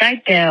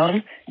upside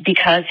down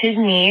because his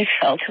knees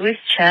fell to his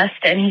chest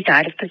and he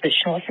died of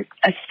positional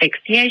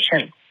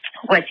asphyxiation.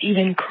 What's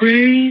even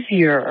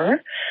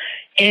crazier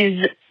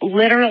is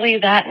literally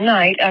that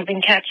night I've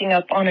been catching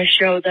up on a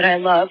show that I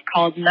love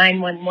called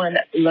 911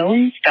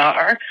 Lone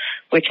Star,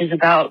 which is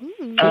about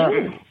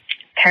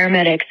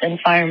paramedics and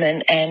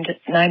firemen and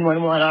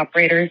 911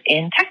 operators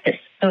in Texas.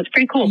 So it's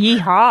pretty cool.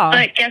 Yeehaw.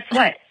 But guess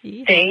what?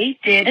 They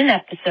did an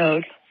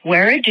episode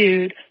where a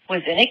dude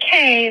was in a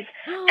cave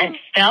and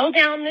fell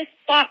down this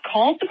spot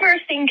called the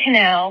birthing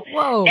canal.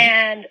 Whoa.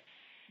 And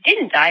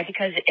didn't die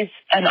because it's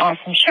an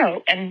awesome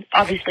show, and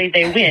obviously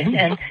they win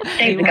and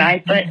save the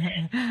guy, but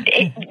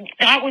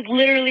that was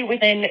literally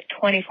within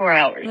 24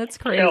 hours. That's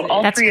crazy. So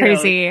all That's three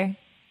crazy.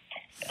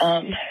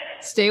 of those,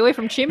 Stay away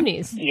from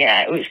chimneys.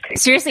 yeah, it was crazy.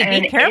 Seriously, be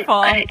And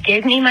careful. It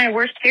gave me my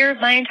worst fear of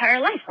my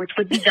entire life, which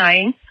would be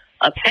dying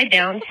upside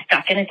down,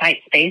 stuck in a tight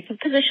space with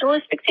positional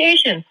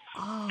asphyxiation.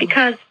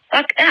 Because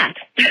fuck that.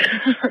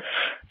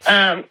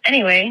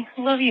 Anyway,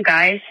 love you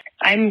guys.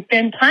 I've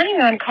been planning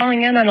on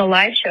calling in on a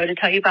live show to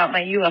tell you about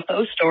my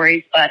UFO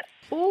stories, but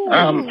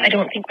I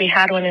don't think we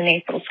had one in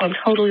April, so I'm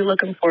totally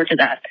looking forward to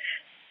that.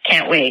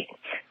 Can't wait.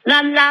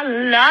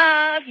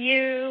 Love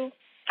you.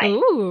 Bye.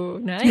 Ooh,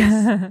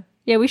 nice.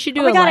 Yeah, we should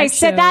do Oh my a God, live I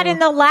said show. that in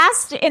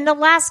the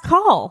last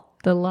call.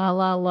 The La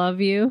La Love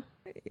You.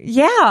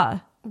 Yeah.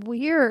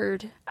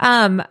 Weird.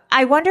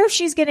 I wonder if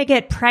she's going to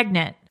get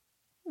pregnant.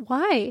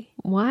 Why?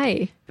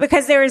 Why?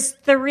 Because there's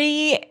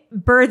 3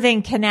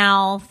 birthing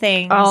canal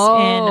things in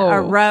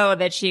a row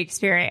that she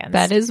experienced.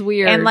 That is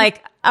weird. And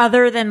like,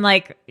 other than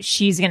like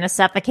she's going to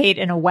suffocate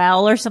in a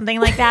well or something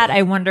like that,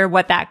 I wonder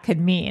what that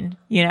could mean,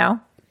 you know?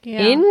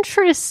 Yeah.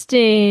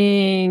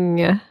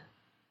 Interesting.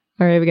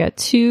 All right, we got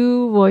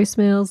 2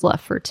 voicemails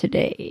left for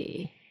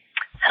today.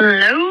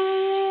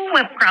 Hello,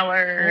 web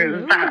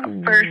crawlers.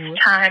 First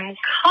time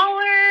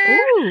caller.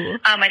 Ooh.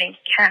 My name's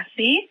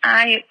Cassie.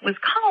 I was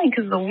calling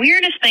because the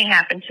weirdest thing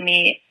happened to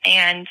me,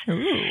 and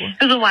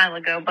it was a while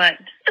ago, but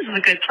this is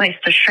a good place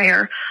to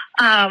share.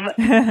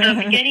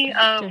 The beginning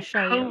of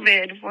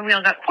COVID, when we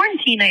all got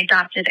quarantined, I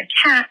adopted a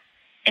cat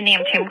and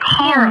named him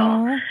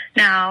Carl. Aww.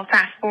 Now,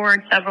 fast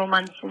forward several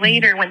months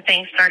later, when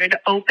things started to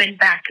open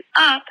back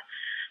up,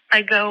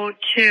 I go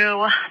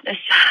to this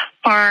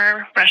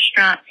bar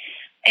restaurant,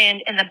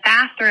 and in the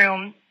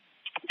bathroom,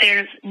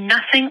 there's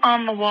nothing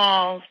on the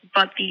walls,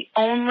 but the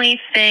only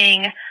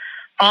thing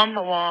on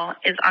the wall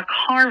is a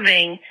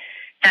carving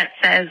that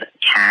says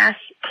Cass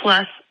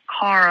plus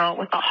Carl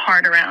with a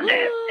heart around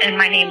it. And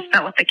my name's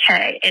spelled with a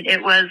K. And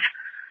it was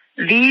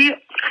the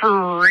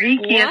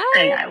freakiest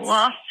thing. I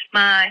lost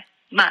my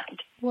mind.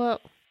 Whoa.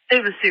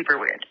 It was super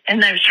weird.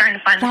 And I was trying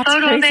to find a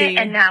photo of it,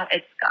 and now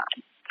it's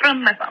gone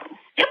from my phone.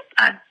 Yep.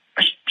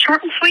 A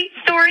short and sweet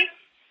story.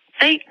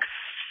 Thanks.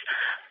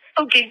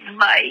 Okay,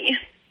 bye.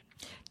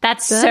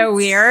 That's so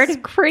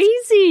weird.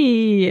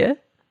 Crazy.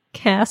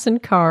 Cass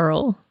and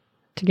Carl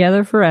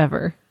together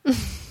forever.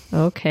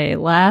 Okay,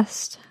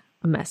 last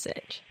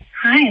message.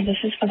 Hi, this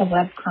is for the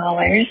web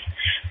crawlers.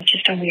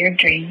 Just a weird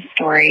dream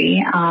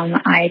story.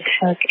 I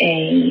took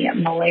a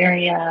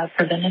malaria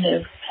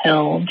preventative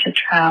pill to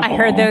travel. I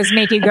heard those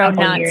make you go a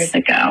couple nuts. years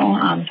ago,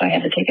 so I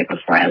had to take it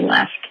before I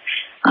left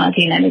the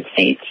United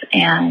States.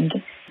 And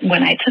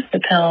when I took the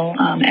pill,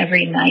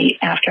 every night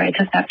after I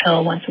took that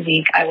pill once a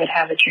week, I would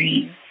have a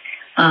dream.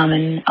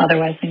 And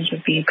otherwise things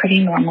would be pretty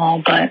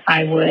normal, but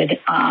I would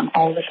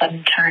all of a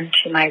sudden turn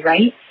to my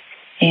right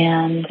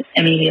and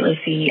immediately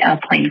see a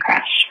plane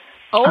crash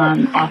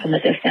off in the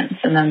distance.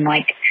 And then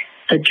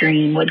the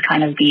dream would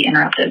kind of be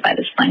interrupted by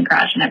this plane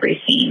crash, and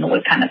every scene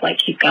would kind of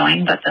keep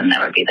going, but then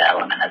there would be the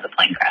element of the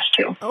plane crash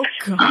too. Oh,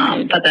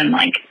 God. But then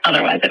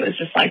otherwise it was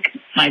just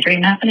my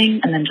dream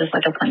happening and then just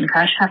a plane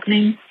crash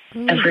happening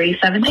every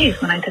 7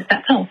 days when I took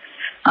that pill.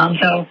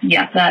 So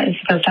yeah, that is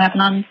supposed to happen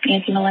on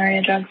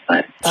anti-malaria drugs,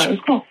 but thought it was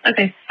cool.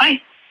 Okay,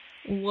 bye.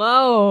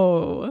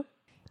 Whoa.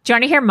 Do you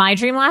want to hear my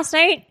dream last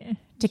night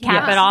to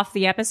cap it off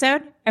the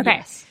episode? Okay.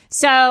 Yes.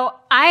 So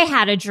I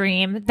had a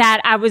dream that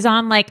I was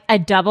on a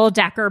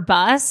double-decker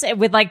bus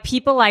with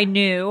people I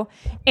knew,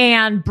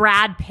 and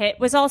Brad Pitt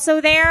was also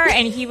there,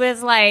 and he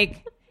was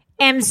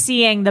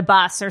emceeing the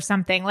bus or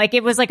something.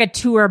 It was a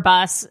tour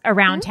bus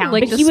around town.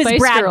 But he was Spice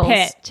Brad Girls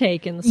Pitt.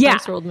 Take in the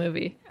Spice World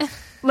movie.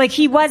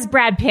 He was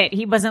Brad Pitt.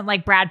 He wasn't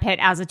Brad Pitt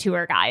as a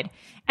tour guide.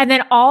 And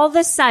then all of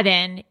a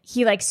sudden,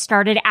 he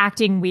started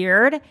acting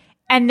weird.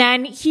 And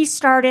then he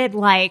started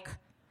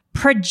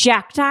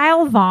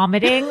projectile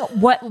vomiting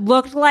what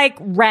looked like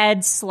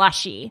red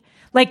slushy.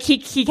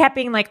 He kept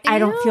being I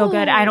don't feel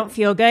good. I don't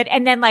feel good.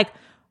 And then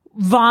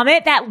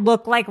vomit that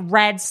looked like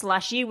red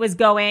slushy was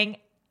going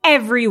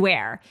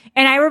everywhere.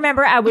 And I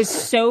remember I was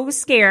so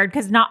scared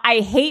because I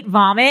hate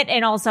vomit.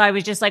 And also I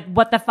was just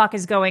what the fuck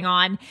is going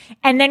on?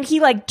 And then he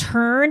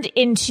turned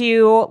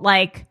into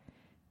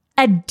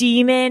a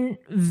demon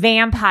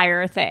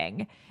vampire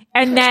thing.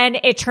 And then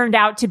it turned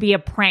out to be a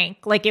prank.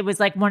 It was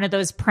one of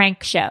those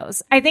prank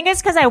shows. I think it's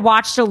because I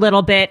watched a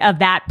little bit of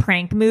that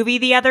prank movie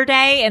the other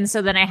day. And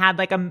so then I had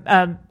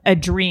a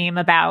dream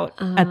about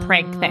a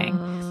prank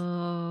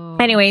thing.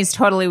 Anyways,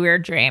 totally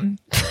weird dream.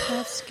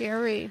 That's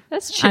scary.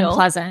 That's chill.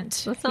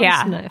 Unpleasant. That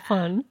sounds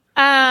fun.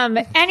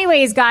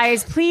 Anyways,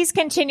 guys, please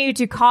continue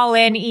to call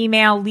in,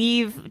 email,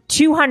 leave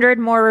 200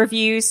 more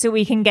reviews so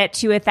we can get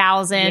to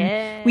 1,000.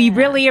 Yeah. We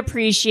really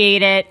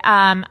appreciate it.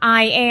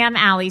 I am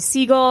Allie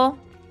Siegel.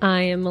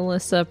 I am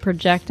Melissa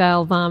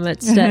Projectile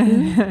Vomit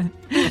Stetton.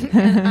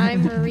 And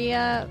I'm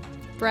Maria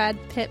Brad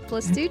Pitt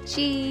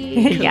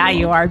Blastucci. Yeah,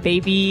 you are,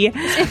 baby.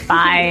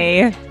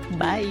 Bye.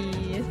 Bye.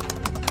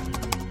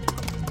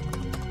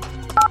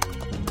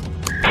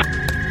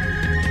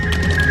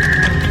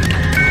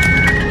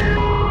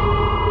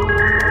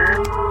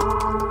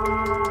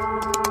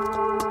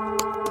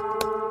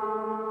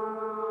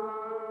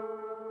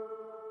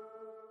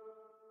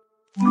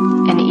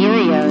 An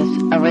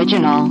Erios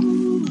original.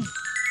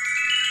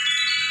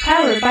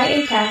 Powered by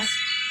Acast.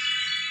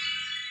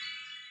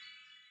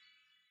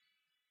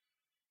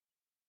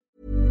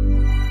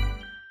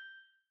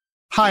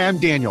 Hi, I'm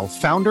Daniel,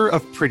 founder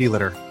of Pretty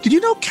Litter. Did you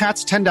know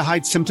cats tend to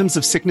hide symptoms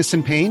of sickness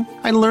and pain?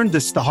 I learned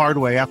this the hard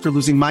way after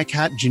losing my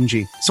cat,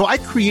 Gingy. So I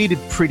created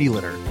Pretty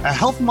Litter, a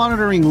health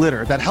monitoring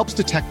litter that helps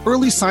detect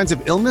early signs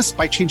of illness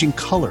by changing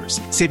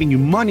colors, saving you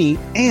money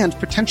and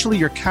potentially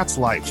your cat's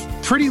life.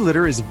 Pretty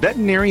Litter is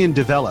veterinarian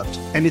developed,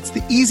 and it's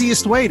the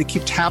easiest way to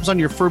keep tabs on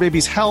your fur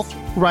baby's health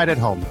right at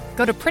home.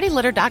 Go to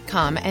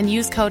prettylitter.com and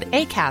use code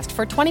ACAST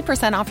for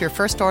 20% off your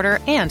first order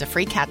and a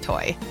free cat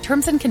toy.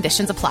 Terms and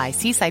conditions apply.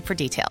 See site for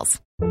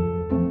details.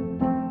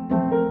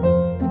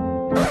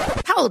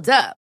 Hold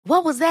up.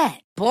 What was that?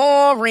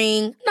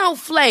 Boring. No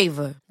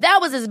flavor. That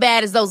was as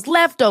bad as those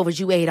leftovers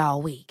you ate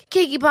all week.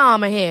 Keke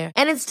Palmer here.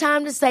 And it's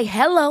time to say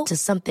hello to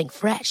something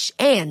fresh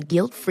and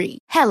guilt-free.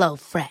 Hello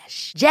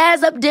Fresh.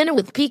 Jazz up dinner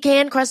with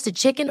pecan-crusted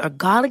chicken or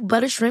garlic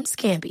butter shrimp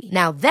scampi.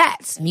 Now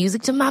that's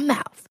music to my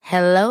mouth.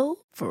 Hello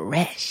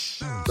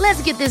Fresh.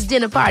 Let's get this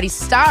dinner party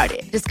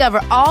started. Discover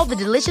all the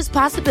delicious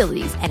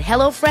possibilities at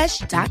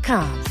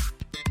HelloFresh.com.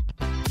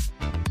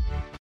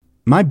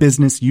 My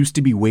business used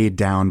to be weighed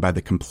down by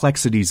the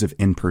complexities of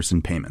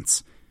in-person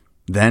payments.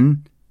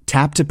 Then,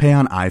 Tap to Pay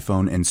on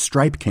iPhone and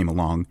Stripe came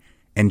along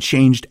and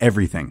changed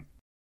everything.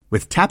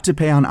 With Tap to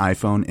Pay on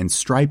iPhone and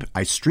Stripe,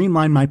 I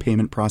streamlined my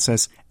payment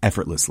process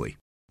effortlessly.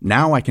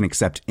 Now I can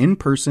accept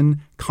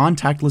in-person,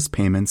 contactless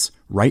payments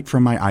right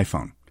from my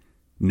iPhone.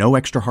 No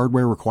extra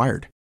hardware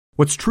required.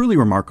 What's truly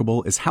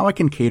remarkable is how I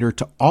can cater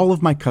to all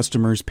of my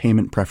customers'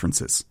 payment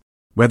preferences.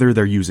 Whether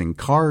they're using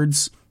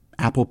cards,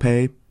 Apple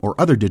Pay, or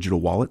other digital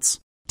wallets,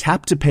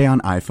 Tap to Pay on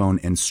iPhone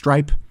and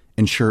Stripe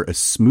ensure a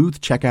smooth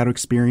checkout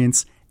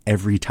experience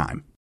every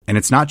time. And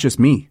it's not just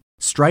me.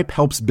 Stripe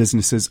helps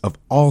businesses of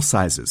all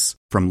sizes,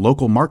 from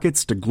local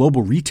markets to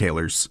global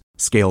retailers,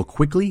 scale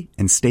quickly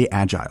and stay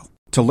agile.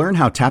 To learn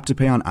how Tap to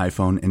Pay on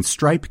iPhone and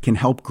Stripe can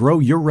help grow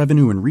your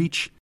revenue and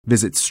reach,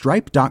 visit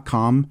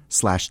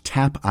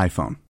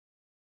stripe.com/tapiphone.